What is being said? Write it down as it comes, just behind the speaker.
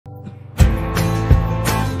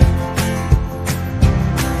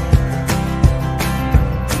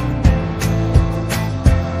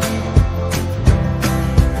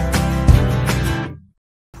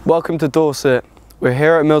Welcome to Dorset. We're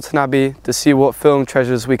here at Milton Abbey to see what film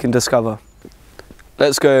treasures we can discover.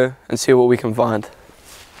 Let's go and see what we can find.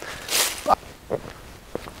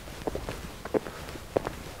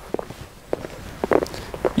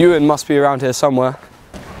 Ewan must be around here somewhere.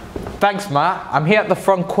 Thanks, Matt. I'm here at the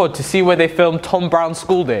front quad to see where they filmed Tom Brown's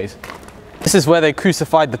School Days. This is where they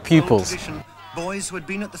crucified the pupils. Boys who had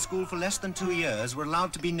been at the school for less than 2 years were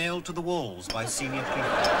allowed to be nailed to the walls by senior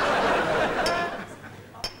pupils.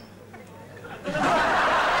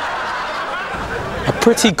 A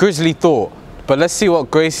pretty grisly thought, but let's see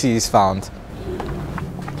what Gracie's found.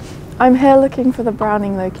 I'm here looking for the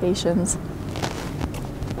Browning locations.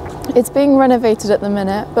 It's being renovated at the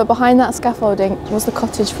minute, but behind that scaffolding was the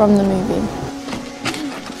cottage from the movie.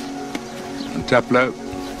 Taplo,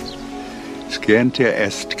 scientia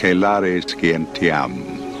est caelare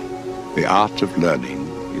scientiam. The art of learning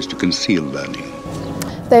is to conceal learning.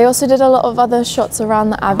 They also did a lot of other shots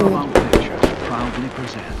around the abbey. Proudly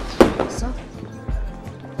presents.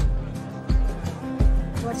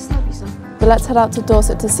 But let's head out to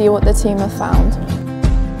Dorset to see what the team have found.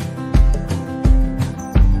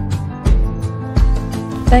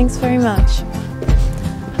 Thanks very much.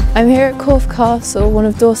 I'm here at Corfe Castle, one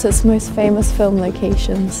of Dorset's most famous film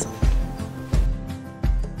locations.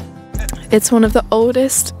 It's one of the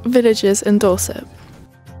oldest villages in Dorset.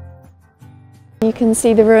 You can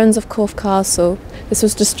see the ruins of Corfe Castle. This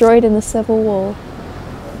was destroyed in the Civil War.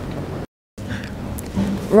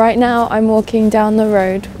 Right now I'm walking down the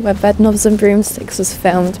road where Bedknobs and Broomsticks was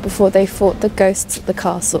filmed before they fought the ghosts at the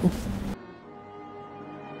castle.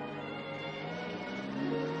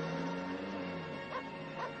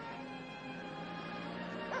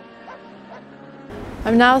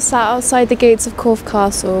 I'm now sat outside the gates of Corfe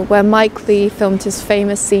Castle where Mike Leigh filmed his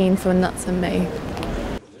famous scene for Nuts and May.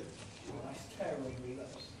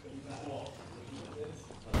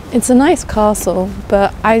 It's a nice castle,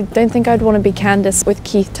 but I don't think I'd want to be Candace with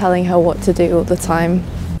Keith telling her what to do all the time.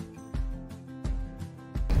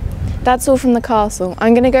 That's all from the castle.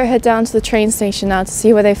 I'm going to go head down to the train station now to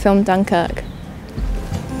see where they filmed Dunkirk.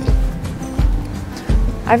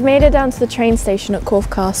 I've made it down to the train station at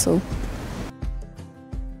Corfe Castle.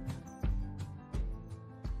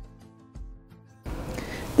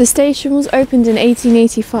 The station was opened in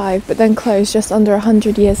 1885 but then closed just under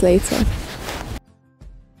 100 years later.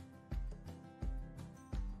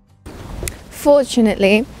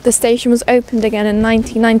 Fortunately, the station was opened again in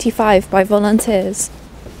 1995 by volunteers.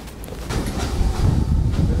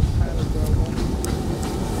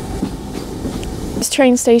 This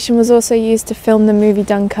train station was also used to film the movie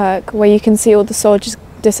Dunkirk, where you can see all the soldiers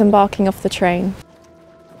disembarking off the train.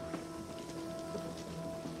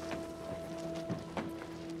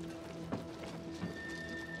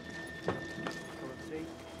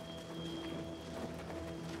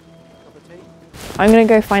 I'm going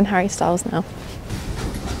to go find Harry Styles now.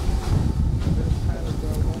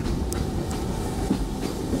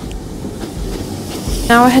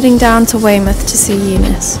 Now we're heading down to Weymouth to see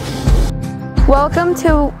Eunice. Welcome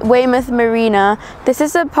to Weymouth Marina. This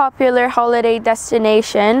is a popular holiday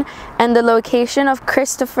destination and the location of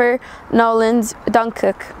Christopher Nolan's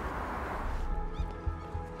Dunkirk.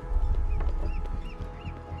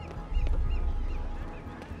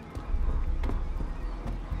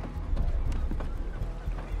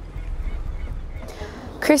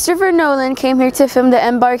 Christopher Nolan came here to film the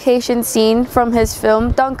embarkation scene from his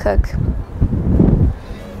film Dunkirk.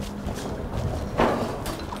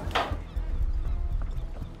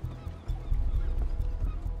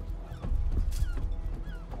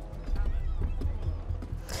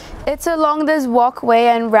 It's along this walkway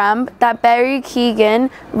and ramp that Barry Keoghan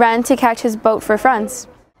ran to catch his boat for France.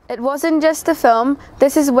 It wasn't just a film,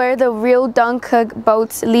 this is where the real Dunkirk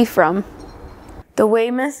boats leave from. The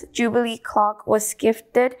Weymouth Jubilee clock was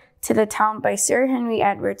gifted to the town by Sir Henry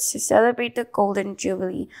Edwards to celebrate the Golden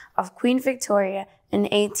Jubilee of Queen Victoria in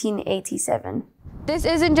 1887. This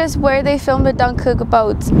isn't just where they filmed the Dunkirk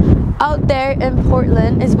boats. Out there in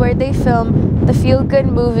Portland is where they filmed the feel-good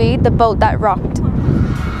movie, The Boat That Rocked.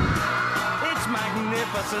 It's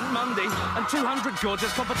Magnificent Monday, and 200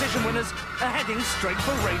 gorgeous competition winners are heading straight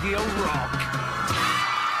for Radio Rock.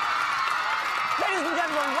 Ladies and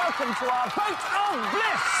gentlemen, welcome to our Boat of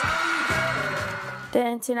Bliss! The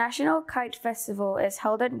International Kite Festival is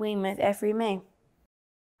held at Weymouth every May.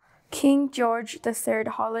 King George III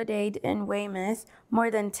holidayed in Weymouth more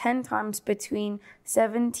than 10 times between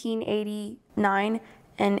 1789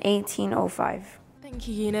 and 1805. Thank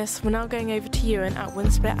you, Eunice. We're now going over to Ewan at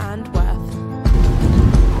Winspit and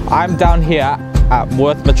Worth. I'm down here at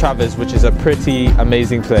Worth Matravers, which is a pretty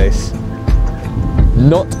amazing place.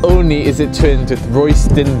 Not only is it twinned with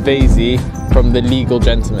Royston Vasey from The Legal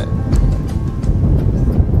Gentleman,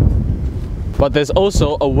 but there's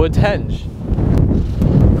also a wood henge.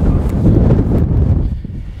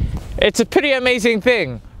 It's a pretty amazing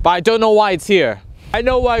thing, but I don't know why it's here. I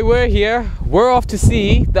know why we're here. We're off to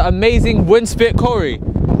see the amazing Winspit Quarry.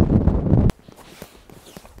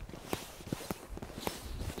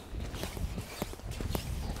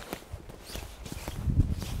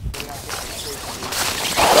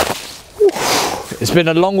 It's been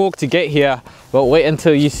a long walk to get here, but wait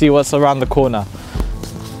until you see what's around the corner.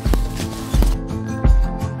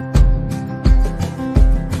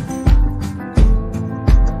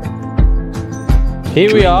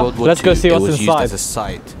 Here we are, let's go see what's inside. It was used as a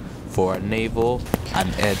site for naval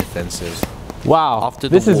and air defences. Wow,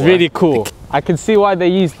 this is really cool. I can see why they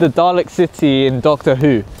used the Dalek City in Doctor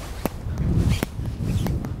Who.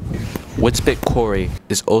 Winspit Quarry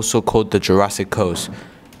is also called the Jurassic Coast.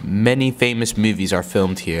 Many famous movies are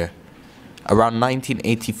filmed here. Around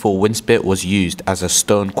 1984, Winspit was used as a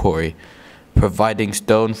stone quarry, providing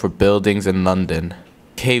stone for buildings in London.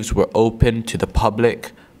 Caves were open to the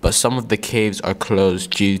public, but some of the caves are closed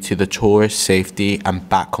due to the tourist safety and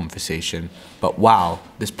bat conversation. But wow,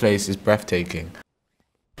 this place is breathtaking.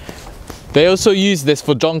 They also used this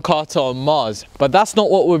for John Carter on Mars, but that's not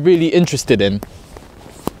what we're really interested in.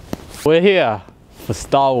 We're here for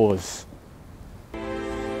Star Wars.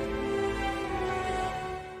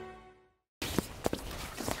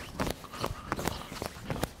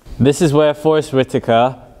 This is where Forrest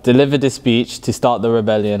Whitaker delivered his speech to start the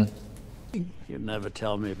rebellion. You'd never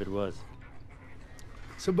tell me if it was.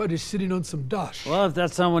 Somebody's sitting on some dosh. Well, if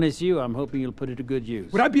that someone is you, I'm hoping you'll put it to good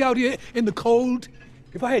use. Would I be out here in the cold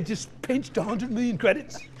if I had just pinched 100 million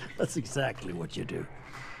credits? That's exactly what you do.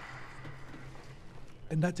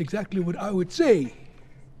 And that's exactly what I would say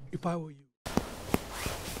if I were you.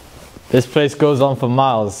 This place goes on for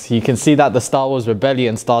miles. You can see that the Star Wars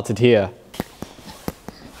rebellion started here.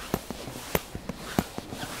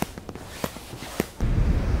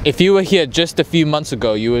 If you were here just a few months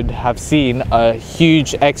ago, you would have seen a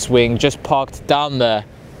huge X-Wing just parked down there.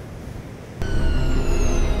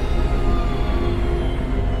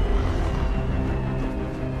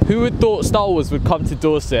 Who would thought Star Wars would come to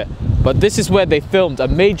Dorset? But this is where they filmed a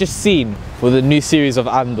major scene for the new series of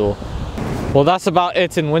Andor. Well, that's about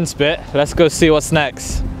it in Winspit. Let's go see what's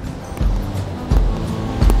next.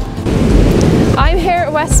 I'm here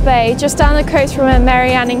at West Bay, just down the coast from where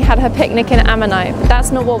Mary Anning had her picnic in Ammonite, but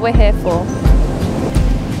that's not what we're here for.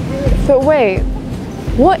 But wait,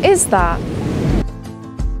 what is that?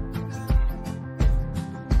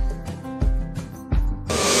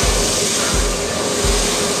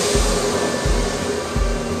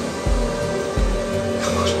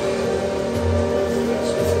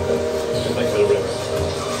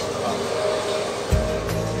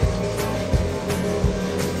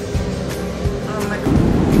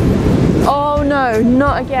 Oh no,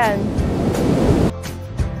 not again.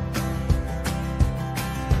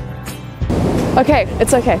 Okay,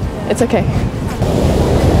 it's okay, it's okay.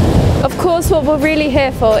 Of course, what we're really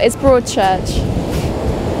here for is Broadchurch.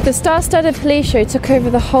 The star-studded police show took over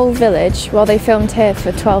the whole village while they filmed here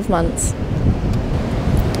for 12 months.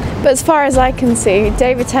 But as far as I can see,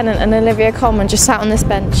 David Tennant and Olivia Colman just sat on this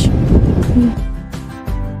bench.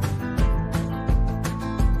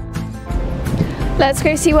 Let's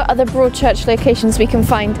go see what other Broadchurch locations we can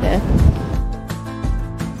find here.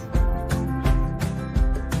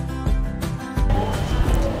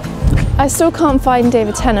 I still can't find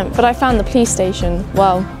David Tennant, but I found the police station.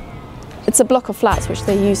 Well, it's a block of flats which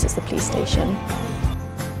they use as the police station.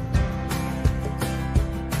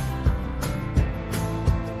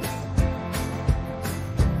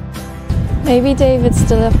 Maybe David's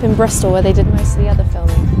still up in Bristol where they did most of the other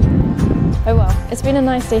filming. Oh well, it's been a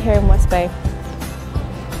nice day here in West Bay.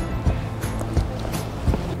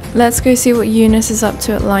 Let's go see what Eunice is up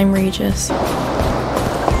to at Lyme Regis.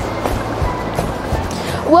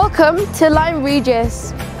 Welcome to Lyme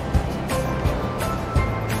Regis.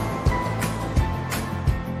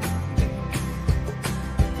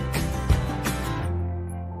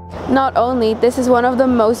 Not only this is one of the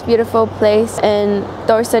most beautiful places in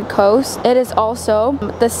Dorset Coast, it is also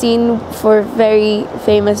the scene for a very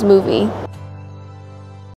famous movie.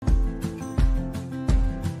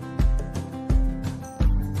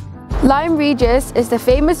 Lyme Regis is the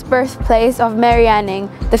famous birthplace of Mary Anning,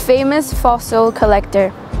 the famous fossil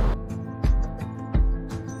collector.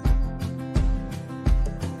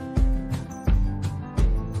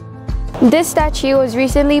 This statue was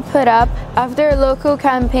recently put up after local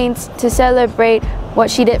campaigns to celebrate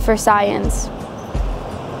what she did for science.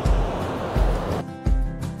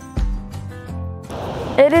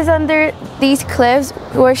 It is under these cliffs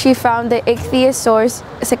where she found the ichthyosaur's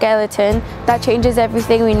skeleton that changes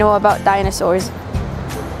everything we know about dinosaurs.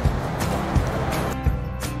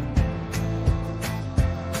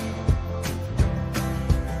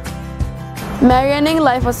 Marioning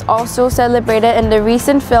life was also celebrated in the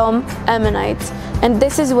recent film Ammonites, and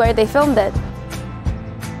this is where they filmed it.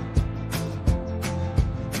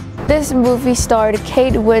 This movie starred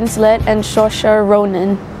Kate Winslet and Saoirse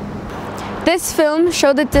Ronan. This film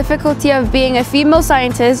showed the difficulty of being a female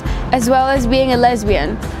scientist as well as being a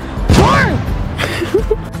lesbian.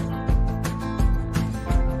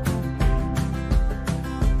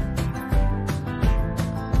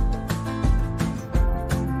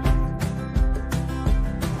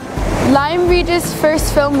 Lime Regis'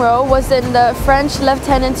 first film role was in The French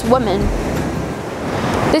Lieutenant's Woman.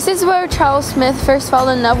 This is where Charles Smith first fell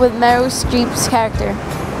in love with Meryl Streep's character.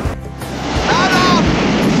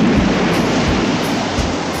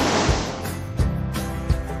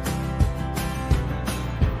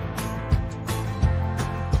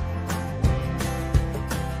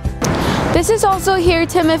 This is also here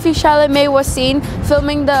Timothée Chalamet was seen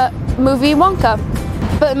filming the movie Wonka.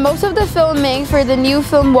 But most of the filming for the new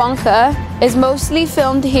film Wonka is mostly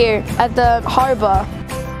filmed here at the harbour.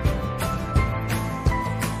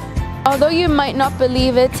 Although you might not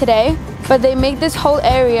believe it today, but they make this whole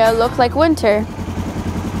area look like winter.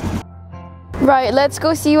 Right, let's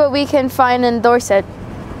go see what we can find in Dorset.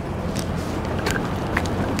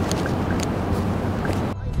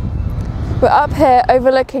 We're up here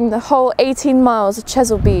overlooking the whole 18 miles of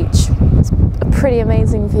Chesil Beach. It's a pretty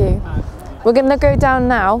amazing view. We're going to go down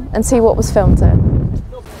now and see what was filmed here.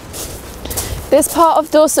 This part of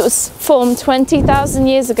Dorset was formed 20,000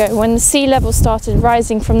 years ago when the sea level started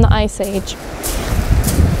rising from the Ice Age.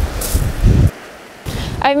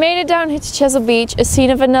 I made it down here to Chesil Beach, a scene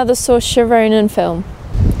of another Saoirse Ronan film.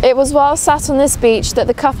 It was while sat on this beach that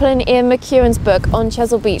the couple in Ian McEwan's book On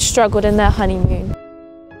Chesil Beach struggled in their honeymoon.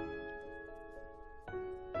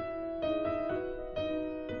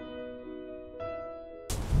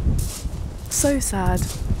 So sad.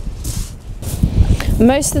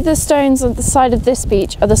 Most of the stones on the side of this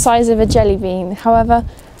beach are the size of a jelly bean. However,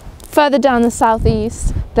 further down the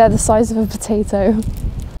southeast, they're the size of a potato.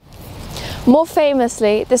 More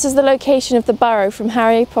famously, this is the location of the burrow from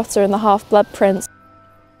Harry Potter and the Half-Blood Prince.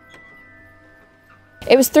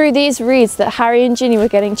 It was through these reeds that Harry and Ginny were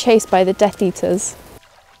getting chased by the Death Eaters.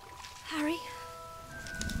 Harry?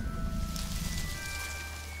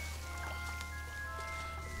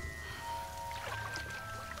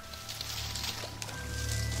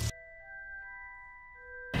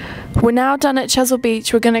 We're now done at Chesil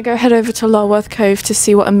Beach. We're going to go head over to Lulworth Cove to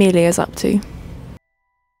see what Amelia is up to.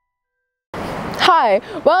 Hi,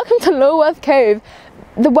 welcome to Lulworth Cove,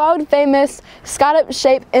 the world famous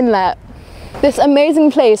scallop-shaped inlet. This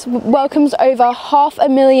amazing place welcomes over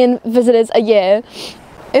 500,000 visitors a year.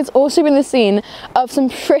 It's also been the scene of some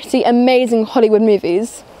pretty amazing Hollywood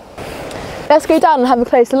movies. Let's go down and have a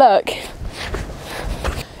closer look.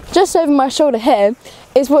 Just over my shoulder here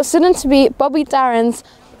is what's soon to be Bobby Darin's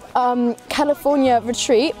California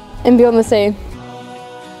retreat in Beyond the Sea.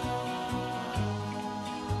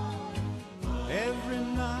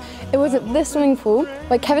 It was at this swimming pool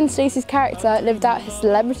where Kevin Spacey's character lived out his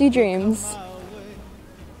celebrity dreams.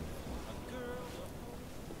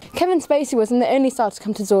 Kevin Spacey wasn't the only star to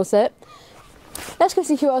come to Dorset. Let's go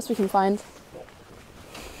see who else we can find.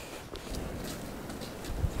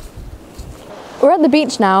 We're at the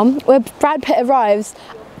beach now, where Brad Pitt arrives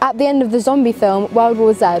at the end of the zombie film World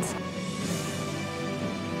War Z.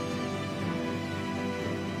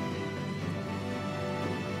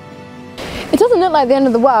 It doesn't look like the end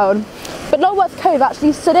of the world, but Lulworth Cove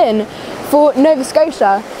actually stood in for Nova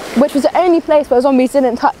Scotia, which was the only place where zombies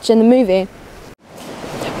didn't touch in the movie.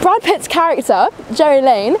 Brad Pitt's character, Jerry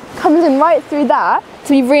Lane, comes in right through that to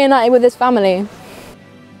be reunited with his family.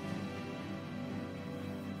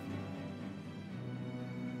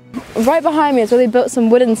 Right behind me is where they built some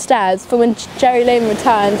wooden stairs for when Jerry Lane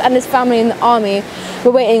returned and his family in the army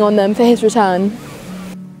were waiting on them for his return.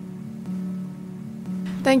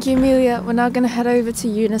 Thank you, Amelia. We're now going to head over to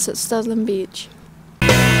Eunice at Studland Beach.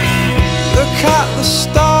 Look at the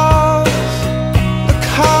stars, look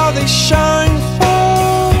how they shine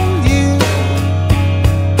for you,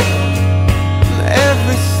 and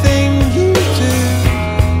everything you do.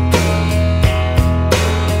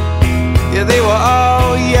 Yeah, they were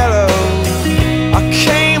all yellow. I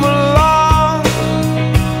came along,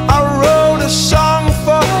 I wrote a song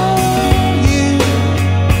for you,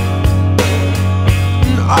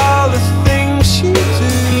 and all the things you do.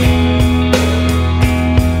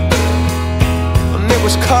 And it was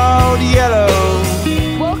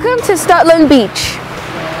to Stutland Beach.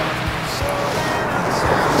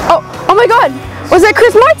 Oh my God, was that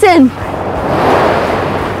Chris Martin?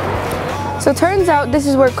 So turns out this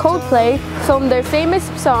is where Coldplay filmed their famous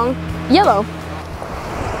song, Yellow.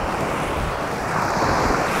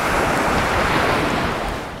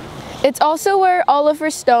 It's also where Oliver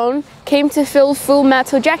Stone came to film Full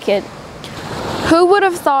Metal Jacket. Who would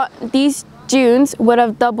have thought these dunes would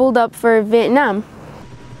have doubled up for Vietnam?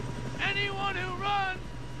 Anyone who runs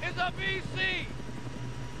is a VC.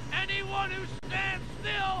 Anyone who stands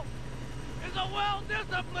still is a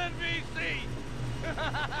well-disciplined VC.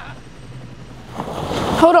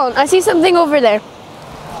 Hold on, I see something over there.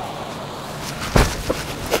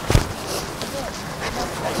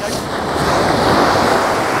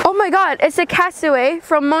 Oh my God, it's a castaway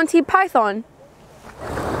from Monty Python.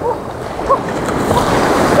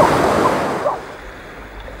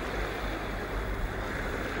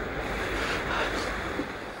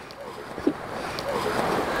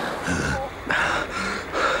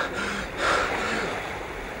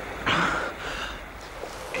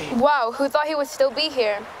 Wow, who thought he would still be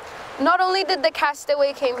here? Not only did the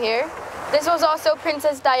castaway came here, this was also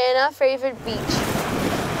Princess Diana's favorite beach.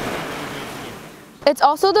 It's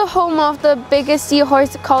also the home of the biggest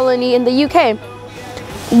seahorse colony in the UK.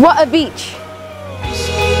 What a beach!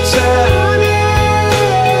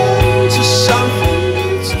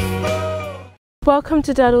 Welcome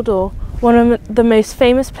to Dedal Door, one of the most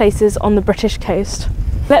famous places on the British coast.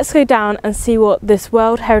 Let's go down and see what this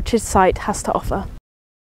World Heritage Site has to offer.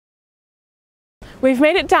 We've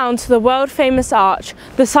made it down to the world famous arch,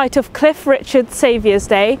 the site of Cliff Richard's Saviour's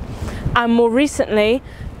Day, and more recently,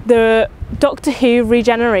 the Doctor Who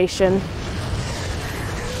regeneration.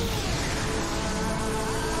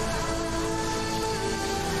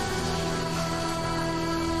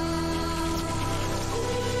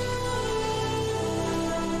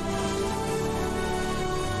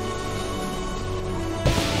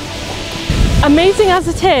 Amazing as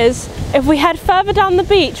it is, if we head further down the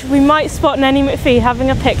beach, we might spot Nanny McPhee having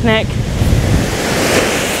a picnic.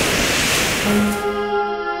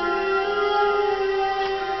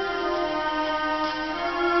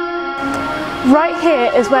 Right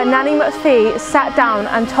here is where Nanny McPhee sat down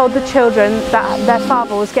and told the children that their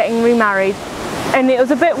father was getting remarried. And it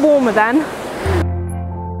was a bit warmer then.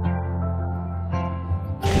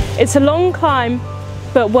 It's a long climb,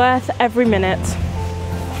 but worth every minute.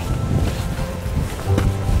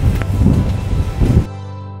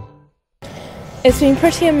 It's been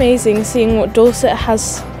pretty amazing seeing what Dorset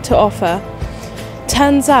has to offer.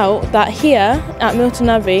 Turns out that here at Milton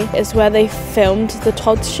Abbey is where they filmed the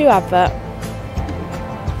Todd's Shoe advert.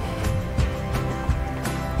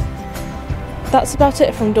 That's about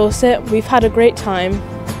it from Dorset. We've had a great time.